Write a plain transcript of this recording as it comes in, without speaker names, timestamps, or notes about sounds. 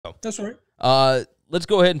That's right. Let's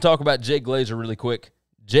go ahead and talk about Jay Glazer really quick.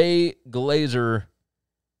 Jay Glazer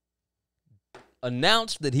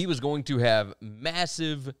announced that he was going to have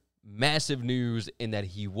massive news and that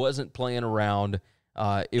he wasn't playing around.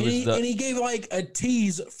 And he gave like a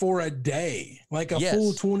tease for a day, like a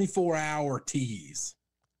full 24-hour tease.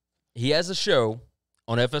 He has a show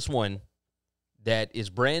on FS1 that is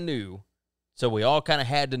brand new, so we all kind of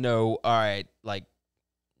had to know, all right, like,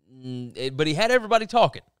 but he had everybody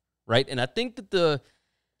talking, right? And I think that the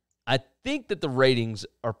ratings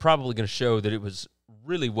are probably going to show that it was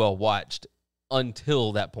really well watched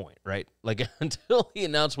until that point, right? Like, until he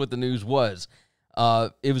announced what the news was.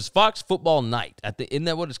 It was Fox Football Night. Isn't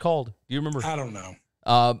that what it's called? Do you remember? I don't know.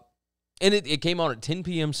 And it came on at 10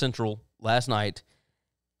 p.m. Central last night.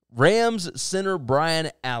 Rams center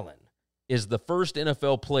Brian Allen is the first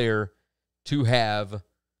NFL player to have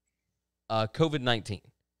COVID-19.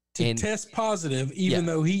 To test positive, even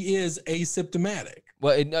though he is asymptomatic.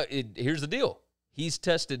 Well, here's the deal. He's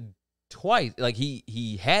tested twice. Like,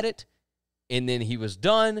 he had it, and then he was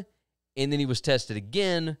done, and then he was tested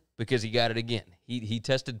again because he got it again. He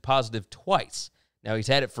tested positive twice. Now, he's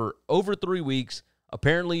had it for over 3 weeks.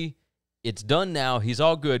 Apparently, it's done now. He's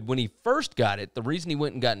all good. When he first got it, the reason he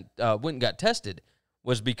went and got tested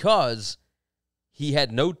was because he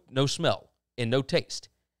had no smell and no taste.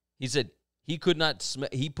 He said he could not smell.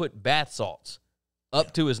 He put bath salts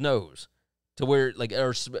up to his nose to where, like,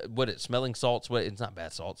 or smelling salts? What? It's not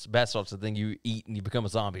bath salts. Bath salts are the thing you eat and you become a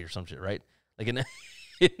zombie or some shit, right? Like, isn't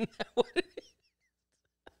that what it is?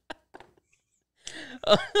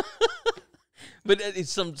 But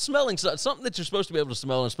it's some smelling, something that you're supposed to be able to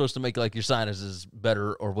smell and supposed to make, like, your sinuses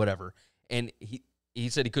better or whatever. And he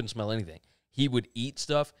said he couldn't smell anything. He would eat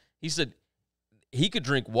stuff. He said he could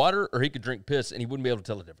drink water or he could drink piss and he wouldn't be able to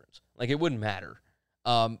tell the difference. Like, it wouldn't matter.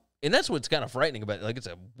 And that's what's kind of frightening about it. Like, it's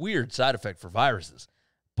a weird side effect for viruses.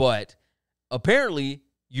 But apparently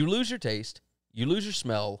you lose your taste, you lose your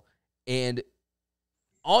smell, and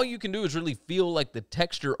all you can do is really feel, like, the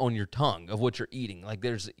texture on your tongue of what you're eating. Like,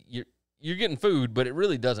 you're getting food, but it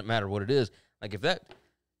really doesn't matter what it is. Like, if that,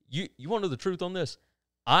 you want to know the truth on this?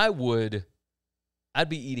 I'd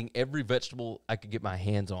be eating every vegetable I could get my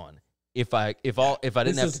hands on if I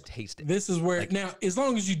didn't have to taste it. This is where, like, now, as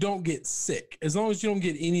long as you don't get sick, as long as you don't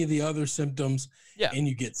get any of the other symptoms, and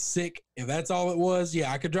you get sick, if that's all it was,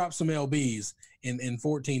 I could drop some LBs in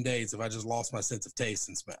 14 days if I just lost my sense of taste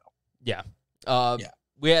and smell. Yeah.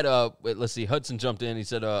 We had let's see, Hudson jumped in. He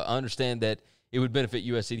said, I understand that it would benefit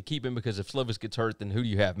USC to keep him because if Slovis gets hurt, then who do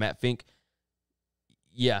you have? Matt Fink?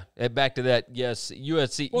 Yeah, back to that. Yes,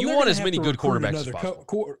 USC. Well, you want as many good quarterbacks as possible.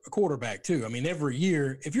 Quarterback too. I mean, every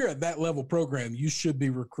year, if you're at that level program, you should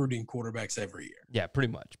be recruiting quarterbacks every year. Yeah, pretty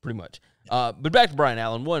much. Yeah. But back to Brian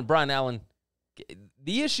Allen. Brian Allen.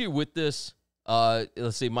 The issue with this,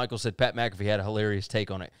 let's see. Michael said Pat McAfee had a hilarious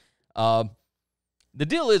take on it. The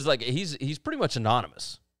deal is, like, he's pretty much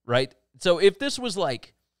anonymous, right? So if this was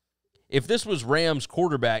Rams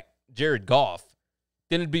quarterback Jared Goff,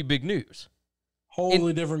 then it'd be big news.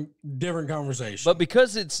 Wholly different conversation. But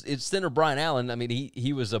because it's center Brian Allen, I mean,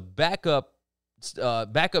 he was a backup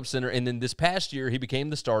center, and then this past year he became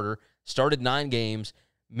the starter, started 9 games,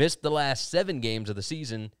 missed the last 7 games of the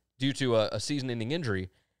season due to a season-ending injury.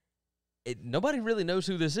 Nobody really knows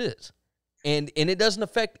who this is. And it doesn't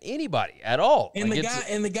affect anybody at all. And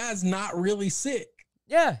the guy's not really sick.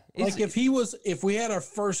 Yeah. Like, if we had our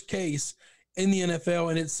first case in the NFL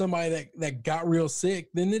and it's somebody that got real sick,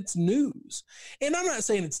 then it's news. And I'm not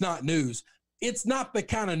saying it's not news. It's not the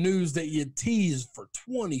kind of news that you tease for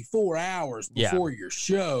 24 hours before your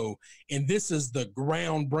show. And this is the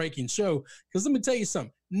groundbreaking show. Because let me tell you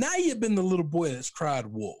something. Now you've been the little boy that's cried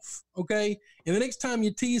wolf. Okay. And the next time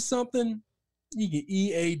you tease something, you get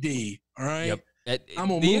EAD. All right. Yep. I'm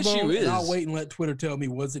going to move on, and I'll wait and let Twitter tell me,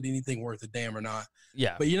 was it anything worth a damn or not?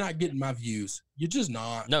 Yeah. But you're not getting my views. You're just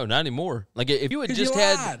not. No, not anymore. Like, if you had just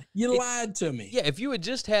you lied to me. Yeah, if you had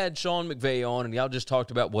just had Sean McVay on and y'all just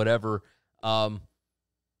talked about whatever, and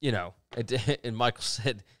Michael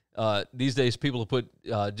said, these days people will put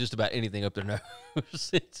just about anything up their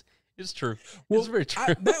nose. It's true. Well, it's very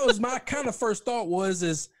true. That was my kind of first thought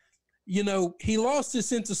he lost his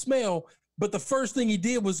sense of smell, but the first thing he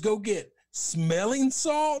did was go get smelling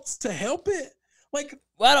salts to help it. Like,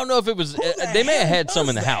 well, I don't know if it was. They may have had some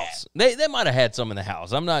in the house. They might have had some in the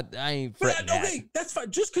house. I ain't fretting that. Okay, that's fine.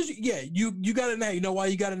 Just because you got it now. You know why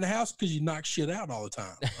you got it in the house? Because you knock shit out all the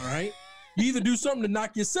time. All right. You either do something to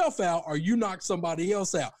knock yourself out or you knock somebody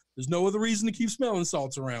else out. There's no other reason to keep smelling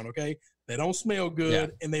salts around. Okay, they don't smell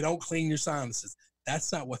good and they don't clean your sinuses.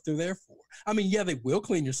 That's not what they're there for. I mean, they will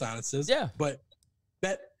clean your sinuses. Yeah, but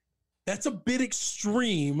that's a bit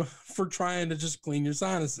extreme for trying to just clean your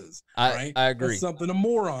sinuses. I agree. That's something a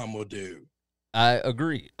moron will do. I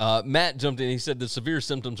agree. Matt jumped in. He said the severe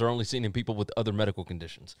symptoms are only seen in people with other medical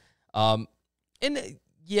conditions. And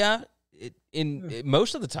yeah,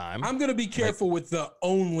 most of the time. I'm going to be careful with the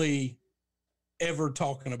only ever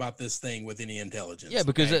talking about this thing with any intelligence. Yeah,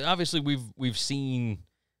 because obviously we've seen,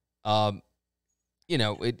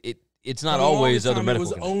 it's not always other medical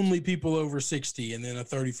conditions. It was only people over 60, and then a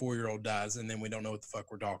 34-year-old dies, and then we don't know what the fuck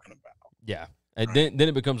we're talking about. Yeah, and then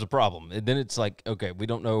it becomes a problem. And then it's like, okay, we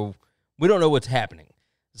don't know what's happening.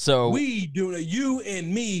 So you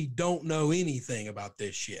and me don't know anything about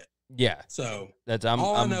this shit. Yeah. So that's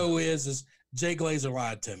all I know is Jay Glazer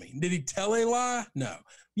lied to me. Did he tell a lie? No.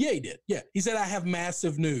 Yeah, he did. Yeah, he said I have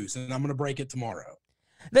massive news and I'm going to break it tomorrow.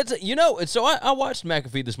 That's so I watched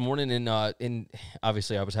McAfee this morning and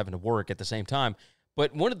obviously I was having to work at the same time.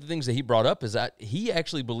 But one of the things that he brought up is that he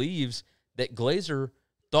actually believes that Glazer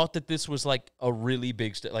thought that this was like a really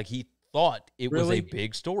big like he thought it was a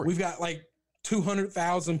big story. We've got like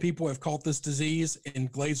 200,000 people have caught this disease, and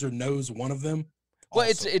Glazer knows one of them. Well,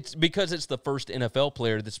 it's because it's the first NFL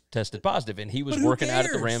player that's tested positive, and he was working out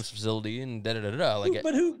at the Rams facility and da-da-da-da. Like,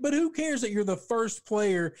 but who cares that you're the first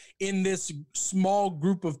player in this small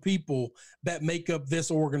group of people that make up this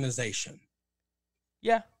organization?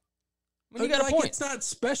 Yeah. I mean, you got a point. It's not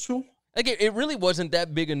special. Like, it really wasn't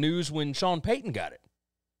that big a news when Sean Payton got it.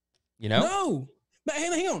 You know? No. But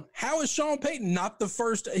hang on. How is Sean Payton not the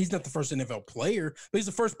first? He's not the first NFL player, but he's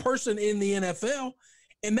the first person in the NFL.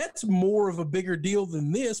 And that's more of a bigger deal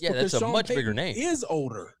than this. Yeah, because that's a Sean much Payton bigger name. Is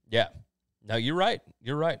older. Yeah. No, you're right.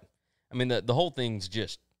 You're right. I mean, the whole thing's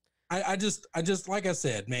just. I just like I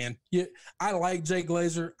said, man. I like Jay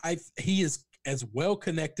Glazer. He is as well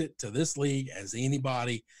connected to this league as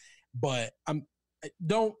anybody, but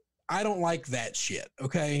I don't like that shit.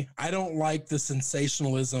 Okay, I don't like the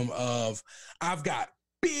sensationalism of I've got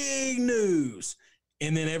big news,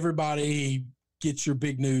 and then everybody gets your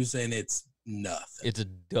big news, and it's nothing. It's a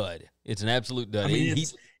dud. It's an absolute dud. I mean,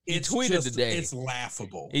 he tweeted today. It's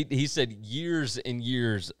laughable. He said years and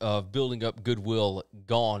years of building up goodwill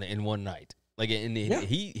gone in one night. Like, and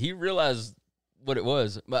he realized what it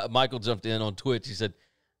was. Michael jumped in on Twitch. He said,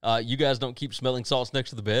 "You guys don't keep smelling salts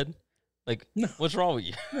next to the bed. Like, no. What's wrong with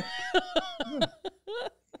you?"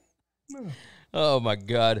 No. Oh my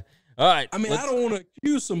God. All right. I mean, I don't want to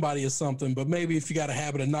accuse somebody of something, but maybe if you got a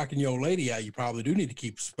habit of knocking your old lady out, you probably do need to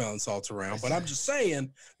keep smelling salts around. But I'm just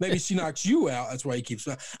saying, maybe she knocks you out. That's why you keep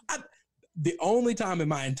smelling. The only time in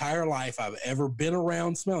my entire life I've ever been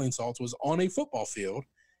around smelling salts was on a football field,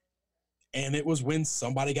 and it was when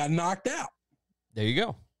somebody got knocked out. There you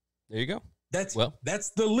go. There you go. That's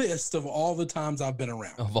the list of all the times I've been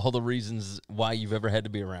around. Of all the reasons why you've ever had to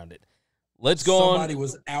be around it. Let's go on. Somebody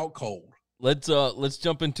was out cold. Let's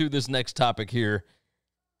jump into this next topic here.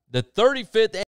 The 35th